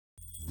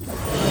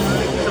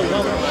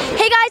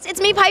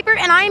me, Piper,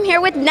 and I am here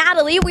with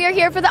Natalie. We are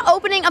here for the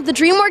opening of the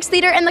DreamWorks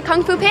Theater and the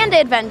Kung Fu Panda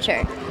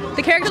adventure.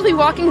 The characters will be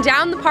walking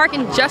down the park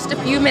in just a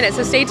few minutes,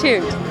 so stay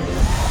tuned.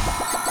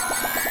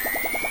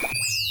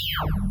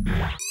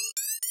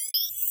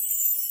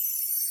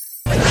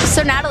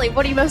 So Natalie,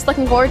 what are you most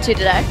looking forward to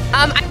today?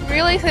 I'm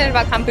really excited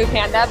about Kung Fu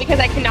Panda because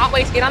I cannot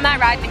wait to get on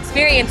that ride and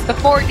experience the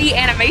 4D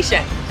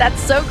animation.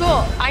 That's so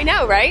cool. I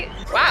know, right?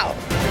 Wow.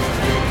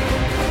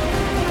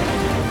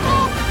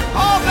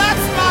 Oh,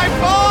 that's my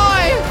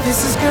boy!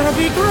 This is gonna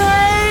be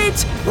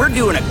great! We're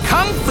doing a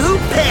Kung Fu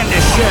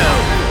Panda show!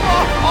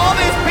 Oh, all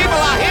these people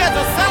are here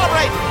to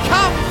celebrate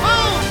Kung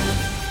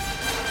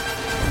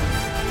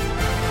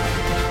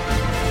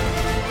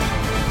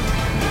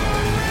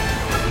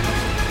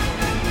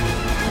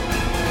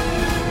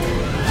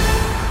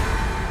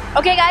Fu!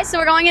 Okay guys, so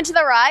we're going into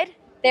the ride.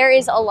 There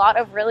is a lot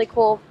of really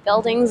cool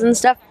buildings and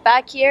stuff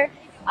back here.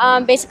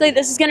 Basically,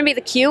 this is gonna be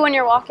the queue when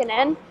you're walking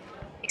in.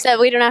 Except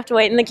we don't have to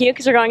wait in the queue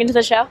because we're going into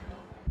the show.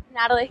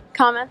 Natalie,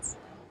 comments?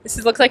 This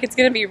looks like it's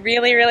going to be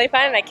really, really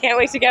fun, and I can't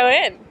wait to go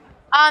in.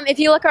 If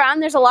you look around,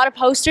 there's a lot of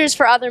posters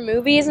for other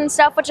movies and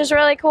stuff, which is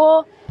really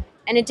cool.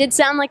 And it did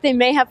sound like they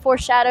may have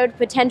foreshadowed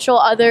potential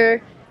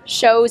other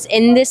shows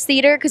in this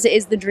theater because it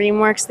is the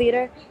DreamWorks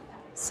Theater.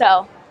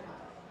 So,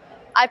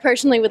 I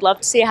personally would love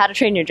to see a How to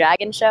Train Your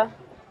Dragon show.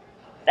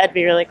 That'd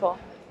be really cool.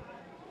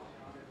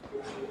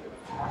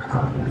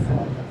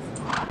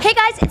 Hey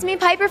guys, it's me,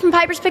 Piper from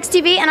Piper's Picks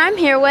TV, and I'm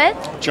here with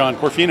John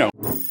Porfino.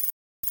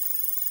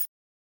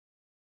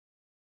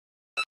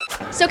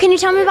 So can you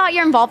tell me about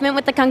your involvement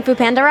with the Kung Fu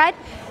Panda ride?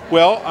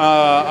 Well,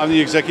 I'm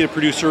the executive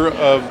producer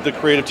of the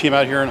creative team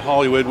out here in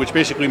Hollywood, which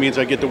basically means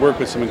I get to work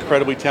with some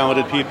incredibly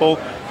talented people,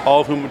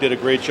 all of whom did a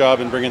great job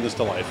in bringing this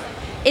to life.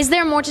 Is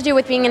there more to do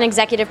with being an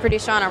executive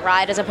producer on a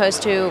ride as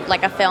opposed to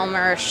like a film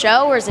or a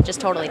show, or is it just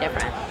totally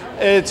different?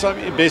 It's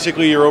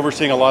basically you're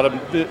overseeing a lot of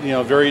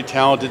very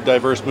talented,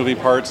 diverse moving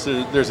parts.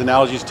 There's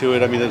analogies to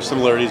it. I mean, there's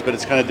similarities, but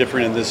it's kind of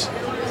different in this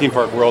theme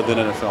park world than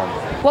in a film.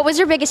 What was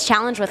your biggest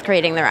challenge with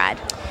creating the ride?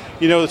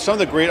 You know, some of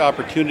the great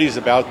opportunities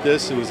about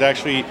this, it was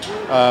actually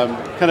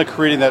kind of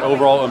creating that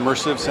overall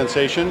immersive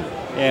sensation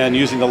and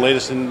using the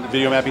latest in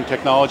video mapping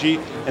technology,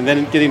 and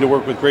then getting to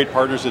work with great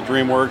partners at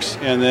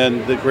DreamWorks and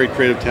then the great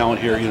creative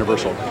talent here at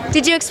Universal.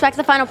 Did you expect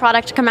the final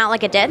product to come out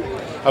like it did?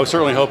 I was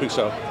certainly hoping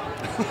so.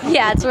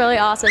 Yeah, it's really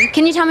awesome.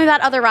 Can you tell me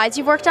about other rides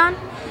you've worked on?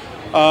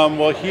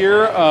 Well,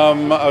 here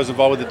I was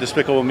involved with the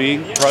Despicable Me,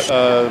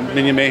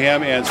 Minion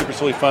Mayhem, and Super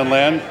Silly Fun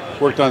Land.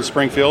 Worked on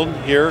Springfield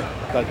here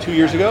about 2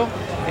 years ago,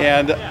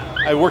 and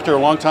I worked there a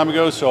long time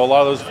ago, so a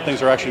lot of those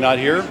things are actually not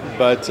here,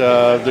 but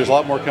there's a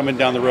lot more coming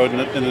down the road in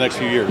the next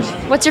few years.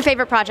 What's your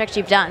favorite project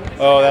you've done?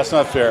 Oh, that's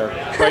not fair.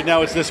 Right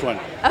now it's this one.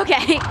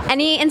 Okay.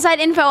 Any inside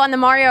info on the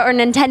Mario or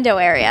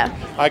Nintendo area?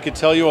 I could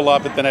tell you a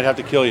lot, but then I'd have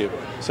to kill you.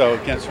 So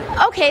can't.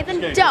 Okay,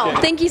 then don't.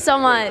 Thank you so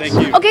much.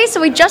 Thank you. Okay, so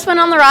we just went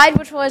on the ride,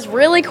 which was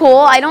really cool.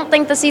 I don't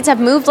think the seats have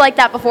moved like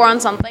that before on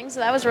something, so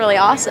that was really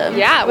awesome.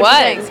 Yeah, it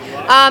was.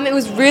 It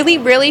was really,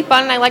 really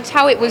fun, and I liked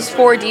how it was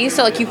 4D,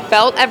 so like you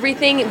felt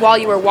everything while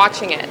you were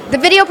watching it. The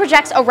video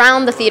projects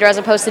around the theater as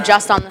opposed to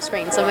just on the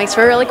screen, so it makes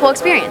for a really cool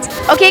experience.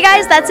 Okay,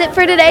 guys, that's it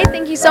for today.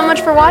 Thank you so much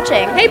for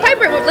watching. Hey,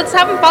 Piper, let's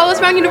have them follow us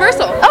around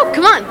Universal. Oh,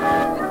 come on.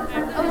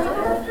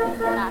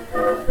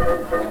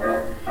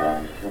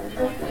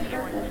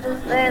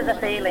 There's a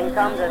feeling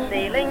comes a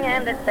stealing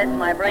and it sets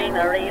my brain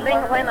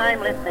a-reeling when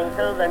I'm listening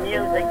to the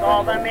music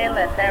of a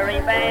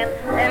military band.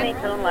 Any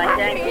tune like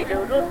Yankee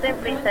Doodle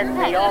simply sets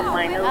me off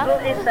my noodle.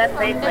 It's that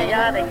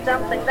patriotic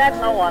something that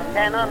no one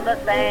can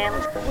understand.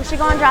 We should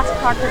go on Jurassic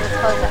Park because it's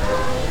closing.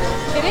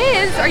 It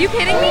is? Are you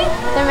kidding me?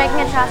 They're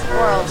making a Jurassic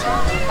World.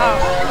 Oh,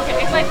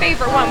 okay. It's my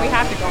favorite one. We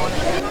have to go on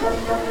it.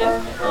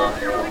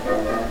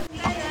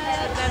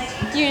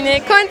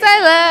 Unicorns, I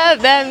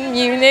love them.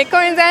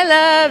 Unicorns, I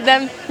love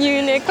them.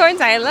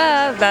 Unicorns, I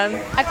love them.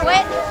 I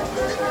quit.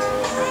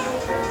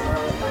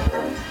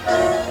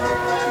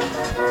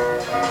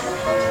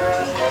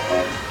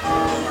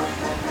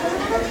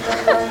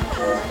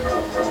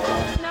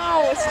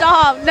 No,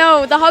 stop.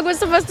 No, the hug was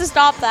supposed to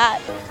stop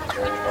that.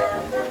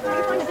 What are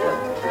you trying to do?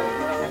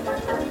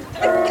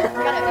 I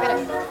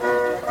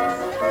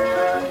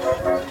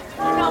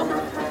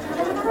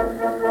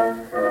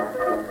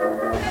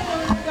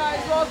got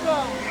it.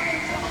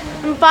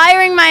 I'm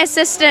firing my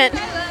assistant.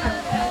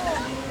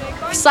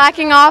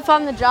 Slacking off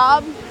on the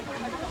job.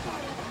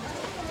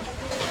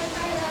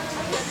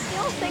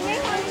 Still singing.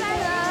 Unicorns,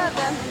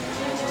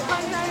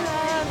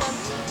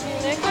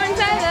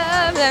 I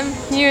love them.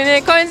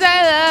 Unicorns,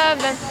 I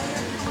love them.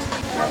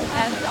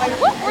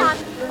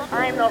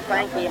 I'm no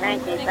Frankie,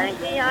 hanky,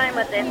 panky, I'm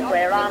a dead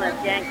square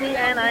honest Yankee,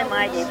 and I'm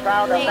mighty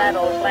proud of that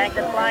old flag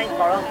that flies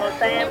for Uncle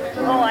Sam.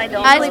 Oh, I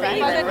don't believe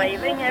in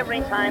raving,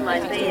 every time I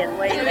see it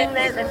waving,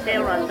 there's a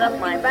chill runs up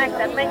my back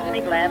that makes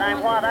me glad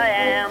I'm what I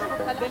am.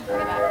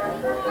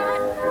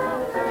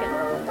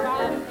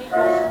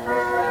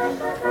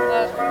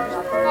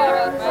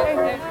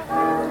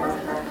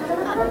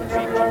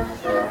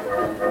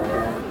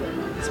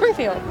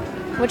 Springfield.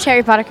 Which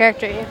Harry Potter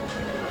character are you?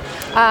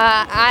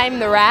 I'm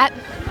the rat.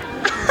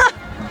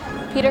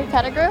 Peter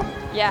Pettigrew?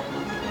 Yeah.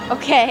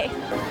 Okay.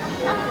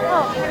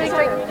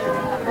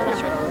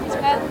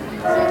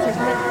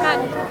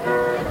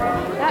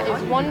 That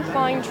is one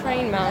fine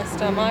train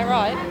master, am I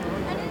right?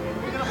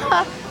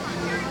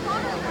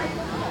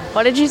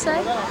 What did you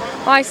say?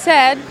 I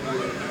said,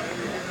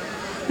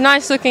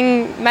 nice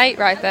looking mate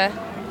right there.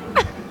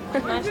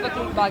 Nice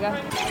looking bugger.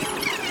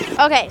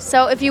 Okay,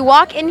 so if you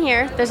walk in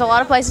here, there's a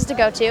lot of places to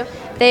go to.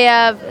 They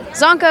have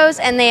Zonko's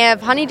and they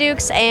have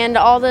Honeydukes and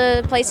all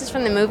the places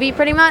from the movie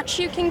pretty much.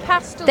 Puking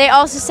pastel. They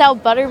also sell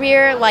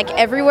butterbeer like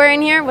everywhere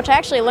in here, which I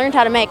actually learned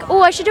how to make.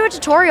 Oh, I should do a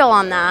tutorial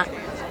on that.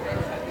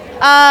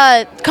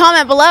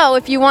 Comment below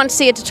if you want to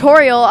see a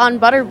tutorial on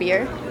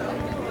butterbeer.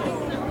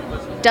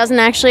 Doesn't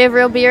actually have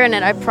real beer in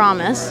it, I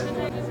promise.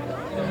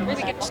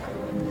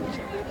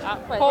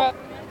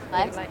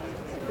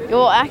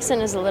 Your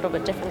accent is a little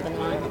bit different than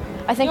mine.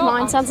 I think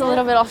mine sounds a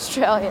little bit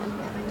Australian.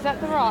 Is that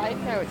the ride?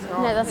 No, it's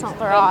not. No, that's not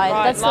the ride.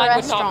 That's the Mine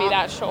restaurant. would not be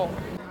that short.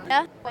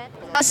 Yeah.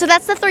 So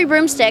that's the Three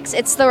Broomsticks.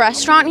 It's the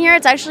restaurant here.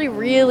 It's actually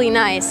really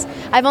nice.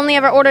 I've only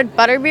ever ordered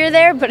butterbeer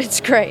there, but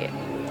it's great.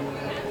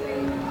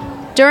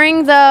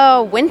 During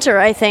the winter,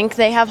 I think,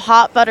 they have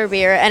hot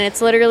butterbeer, and it's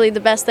literally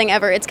the best thing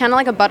ever. It's kind of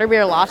like a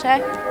butterbeer latte.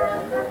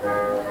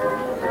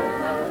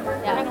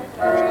 Yeah.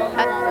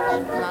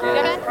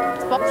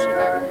 It's bulk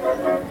sugar.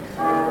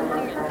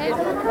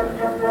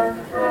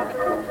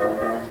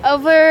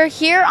 Over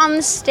here on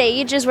the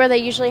stage is where they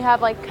usually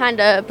have like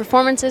kind of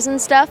performances and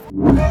stuff.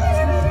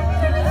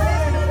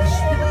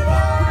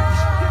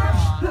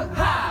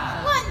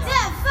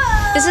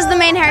 This is the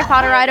main Harry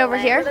Potter ride over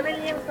here.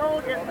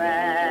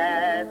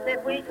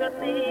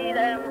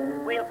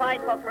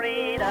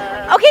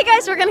 Okay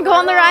guys, we're gonna go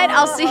on the ride.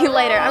 I'll see you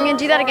later. I'm gonna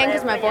do that again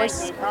because my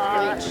voice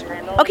reached.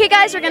 Okay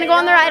guys, we're gonna go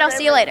on the ride. I'll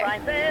see you later.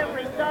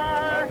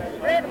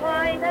 Red,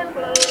 white, and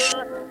blue,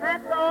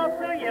 hats off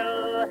to you,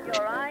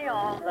 your eye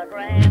on the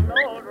grand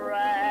old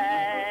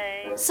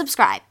race.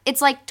 Subscribe.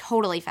 It's like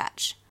totally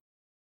fetch.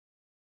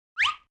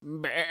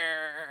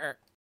 Bear.